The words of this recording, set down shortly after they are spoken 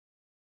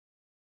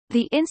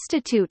The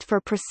Institute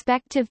for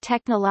Prospective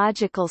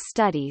Technological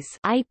Studies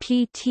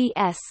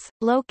 (IPTS),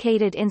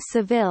 located in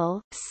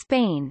Seville,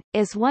 Spain,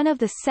 is one of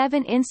the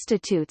 7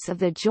 institutes of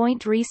the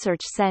Joint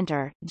Research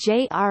Centre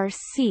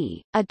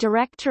 (JRC), a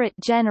Directorate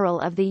General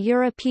of the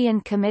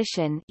European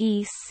Commission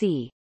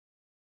 (EC).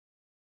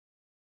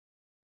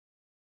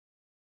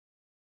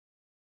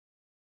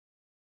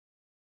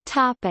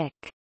 Topic: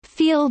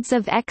 Fields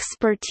of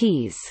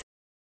expertise.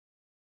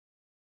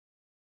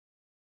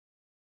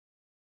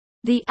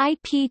 The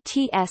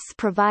IPTS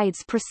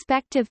provides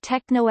prospective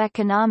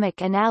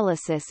techno-economic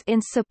analysis in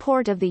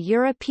support of the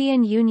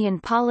European Union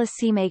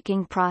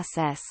policymaking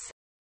process.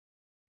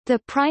 The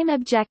prime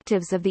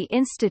objectives of the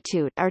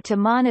Institute are to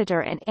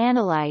monitor and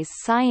analyze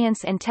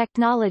science and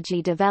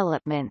technology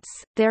developments,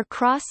 their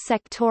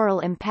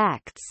cross-sectoral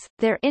impacts,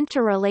 their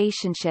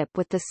interrelationship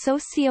with the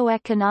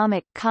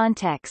socio-economic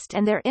context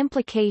and their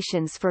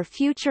implications for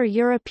future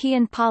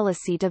European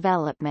policy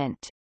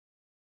development.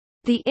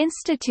 The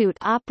Institute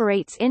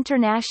operates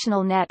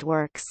international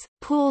networks,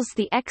 pools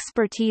the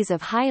expertise of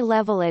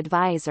high-level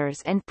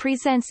advisors and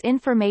presents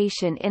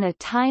information in a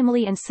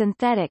timely and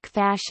synthetic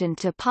fashion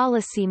to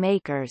policy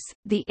makers.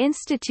 The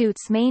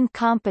Institute's main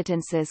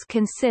competences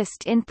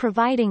consist in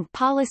providing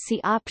policy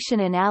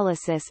option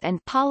analysis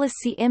and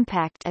policy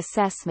impact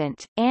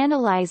assessment,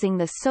 analyzing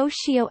the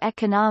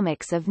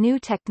socio-economics of new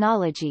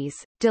technologies,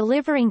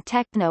 delivering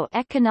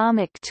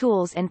techno-economic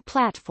tools and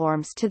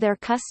platforms to their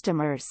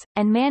customers,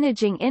 and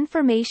managing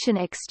information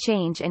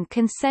exchange and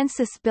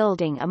consensus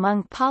building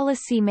among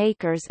policy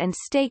makers and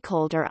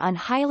stakeholders on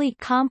highly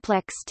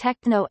complex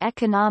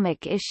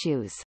techno-economic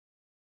issues.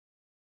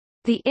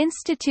 The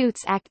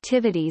Institute's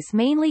activities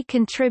mainly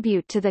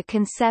contribute to the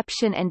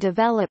conception and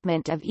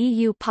development of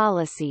EU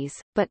policies,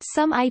 but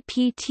some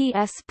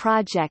IPTS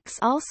projects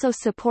also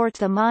support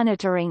the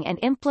monitoring and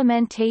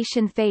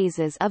implementation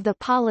phases of the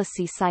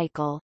policy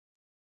cycle.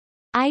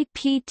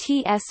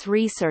 IPTS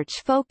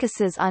research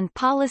focuses on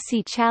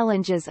policy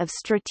challenges of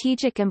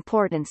strategic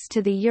importance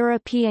to the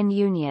European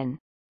Union.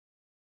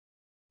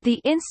 The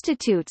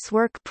Institute's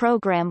work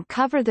program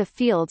cover the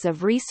fields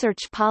of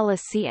research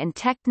policy and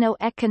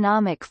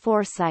techno-economic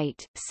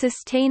foresight,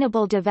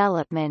 sustainable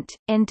development,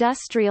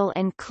 industrial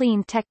and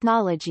clean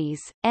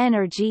technologies,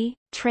 energy,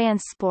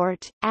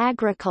 transport,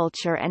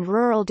 agriculture and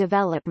rural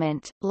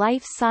development,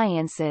 life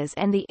sciences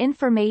and the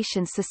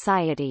information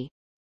society.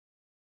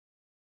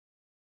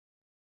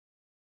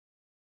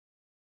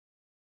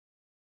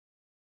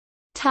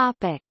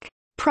 Topic: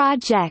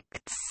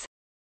 Projects.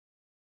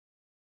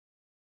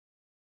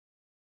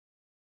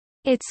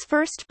 Its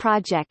first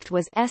project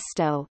was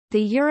ESTO,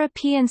 the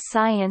European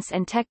Science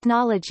and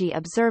Technology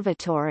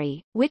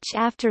Observatory, which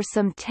after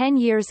some 10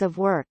 years of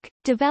work,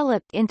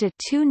 developed into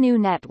 2 new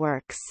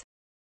networks.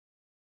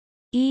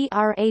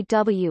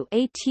 ERAWATCH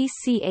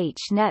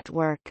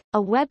Network,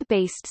 a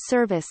web-based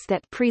service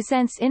that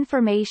presents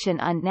information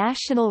on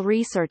national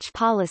research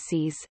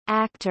policies,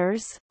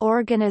 actors,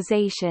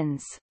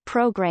 organizations,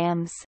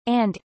 programs,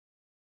 and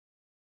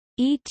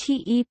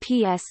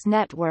ETEPS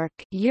Network,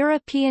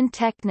 European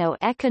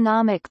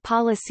Techno-Economic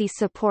Policy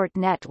Support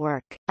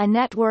Network, a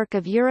network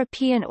of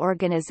European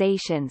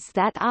organizations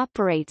that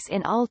operates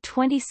in all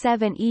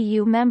 27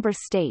 EU member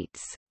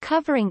states,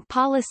 covering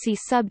policy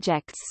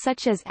subjects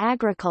such as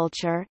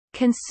agriculture,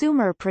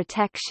 consumer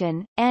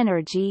protection,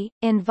 energy,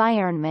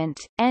 environment,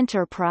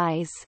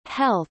 enterprise,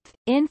 health,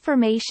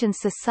 information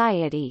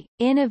society,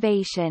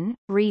 innovation,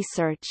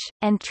 research,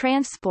 and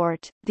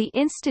transport. The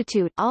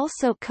Institute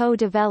also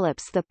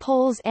co-develops the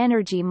Poles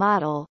energy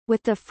model,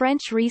 with the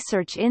French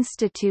Research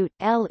Institute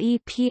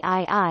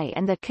LEPII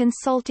and the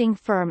consulting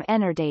firm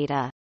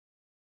Enerdata.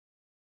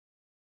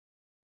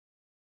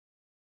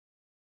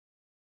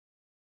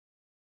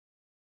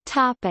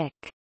 Topic: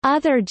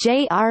 Other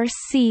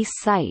JRC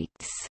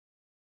sites.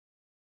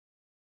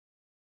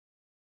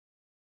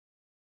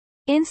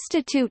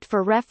 Institute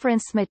for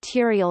Reference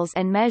Materials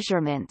and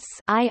Measurements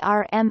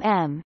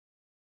 (IRMM),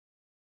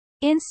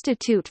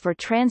 Institute for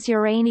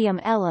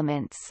Transuranium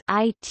Elements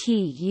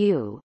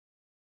 (ITU),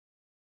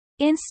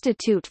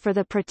 Institute for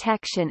the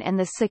Protection and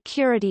the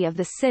Security of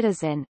the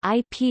Citizen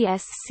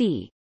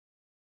 (IPSC),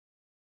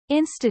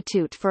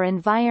 Institute for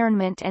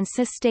Environment and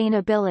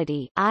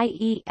Sustainability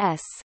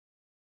 (IES),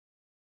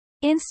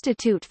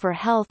 Institute for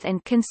Health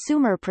and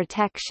Consumer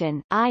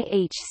Protection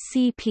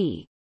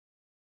IHCP,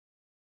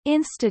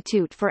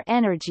 Institute for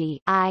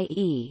Energy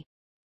IE.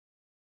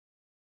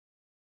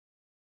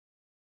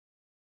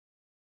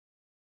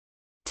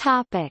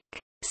 Topic: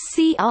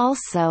 See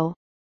also: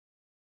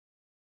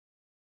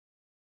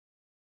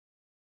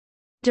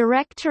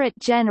 Directorate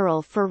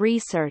General for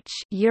Research,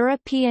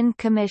 European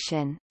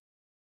Commission.